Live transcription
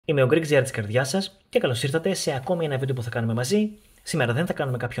Είμαι ο Greek της καρδιάς σας και καλώς ήρθατε σε ακόμη ένα βίντεο που θα κάνουμε μαζί. Σήμερα δεν θα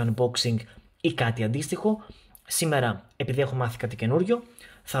κάνουμε κάποιο unboxing ή κάτι αντίστοιχο. Σήμερα, επειδή έχω μάθει κάτι καινούριο,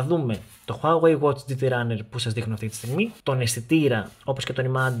 θα δούμε το Huawei Watch GT Runner που σας δείχνω αυτή τη στιγμή, τον αισθητήρα όπως και τον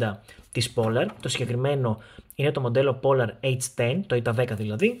ιμάντα της Polar. Το συγκεκριμένο είναι το μοντέλο Polar H10, το ΙΤΑ10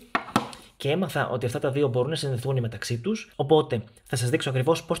 δηλαδή. Και έμαθα ότι αυτά τα δύο μπορούν να συνδεθούν μεταξύ τους. Οπότε θα σας δείξω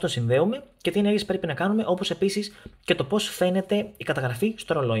ακριβώς πώς το συνδέουμε και τι ενέργειες πρέπει να κάνουμε, όπως επίσης και το πώς φαίνεται η καταγραφή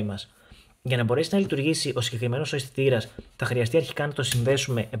στο ρολόι μας. Για να μπορέσει να λειτουργήσει ο συγκεκριμένος αισθητήρας, θα χρειαστεί αρχικά να το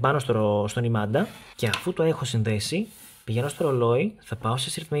συνδέσουμε επάνω στον ιμάντα. Και αφού το έχω συνδέσει, πηγαίνω στο ρολόι, θα πάω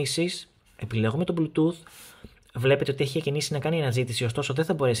στις ρυθμίσεις, επιλέγουμε το Bluetooth. Βλέπετε ότι έχει κινήσει να κάνει αναζήτηση, ωστόσο δεν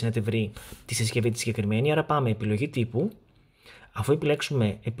θα μπορέσει να τη βρει τη συσκευή τη συγκεκριμένη. Άρα πάμε επιλογή τύπου. Αφού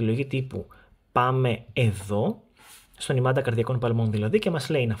επιλέξουμε επιλογή τύπου, πάμε εδώ, στον ιμάντα καρδιακών παλμών δηλαδή, και μας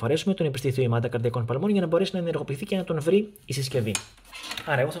λέει να φορέσουμε τον επιστήθιο ιμάντα καρδιακών παλμών για να μπορέσει να ενεργοποιηθεί και να τον βρει η συσκευή.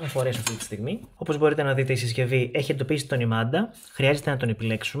 Άρα, εγώ θα με φορέσω αυτή τη στιγμή. Όπως μπορείτε να δείτε, η συσκευή έχει εντοπίσει τον ιμάντα, χρειάζεται να τον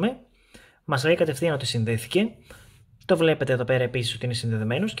επιλέξουμε. Μας λέει κατευθείαν ότι συνδέθηκε. Το βλέπετε εδώ πέρα επίσης ότι είναι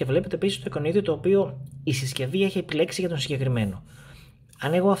συνδεδεμένος και βλέπετε επίσης το εικονίδιο το οποίο η συσκευή έχει επιλέξει για τον συγκεκριμένο.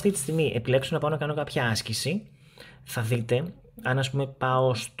 Αν εγώ αυτή τη στιγμή επιλέξω να πάω να κάνω κάποια άσκηση, θα δείτε, αν ας πούμε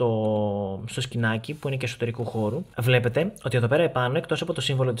πάω στο σκηνάκι που είναι και εσωτερικού χώρου, βλέπετε ότι εδώ πέρα επάνω, εκτός από το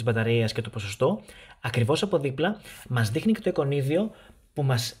σύμβολο της μπαταρίας και το ποσοστό, ακριβώς από δίπλα μας δείχνει και το εικονίδιο που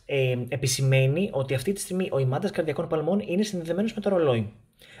μας επισημαίνει ότι αυτή τη στιγμή ο ημάντας καρδιακών παλμών είναι συνδεδεμένος με το ρολόι.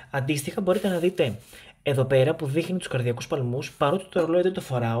 Αντίστοιχα, μπορείτε να δείτε εδώ πέρα που δείχνει τους καρδιακούς παλμούς, παρότι το ρολόι δεν το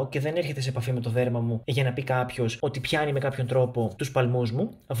φοράω και δεν έρχεται σε επαφή με το δέρμα μου για να πει κάποιος ότι πιάνει με κάποιον τρόπο τους παλμούς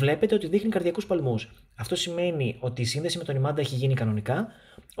μου, βλέπετε ότι δείχνει καρδιακούς παλμούς. Αυτό σημαίνει ότι η σύνδεση με τον ιμάντα έχει γίνει κανονικά,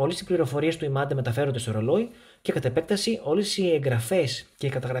 όλες οι πληροφορίες του ιμάντα μεταφέρονται στο ρολόι και κατ' επέκταση όλες οι εγγραφές και οι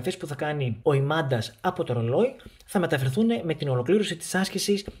καταγραφές που θα κάνει ο ημάντας από το ρολόι θα μεταφερθούν με την ολοκλήρωση της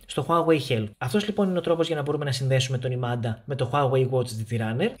άσκησης στο Huawei Health. Αυτός λοιπόν είναι ο τρόπος για να μπορούμε να συνδέσουμε τον ιμάντα με το Huawei Watch GT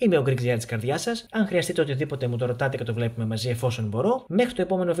Runner. Είμαι ο Greek της καρδιάς σας. Αν χρειαστείτε οτιδήποτε μου το ρωτάτε και το βλέπουμε μαζί εφόσον μπορώ. Μέχρι το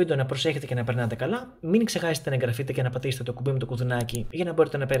επόμενο βίντεο να προσέχετε και να περνάτε καλά. Μην ξεχάσετε να εγγραφείτε και να πατήσετε το κουμπί με το κουδουνάκι για να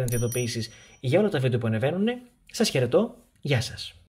μπορείτε να παίρνετε ειδοποιήσεις για όλα τα βίντεο που ανεβαίνουν. Σας χαιρετώ. Γεια σας.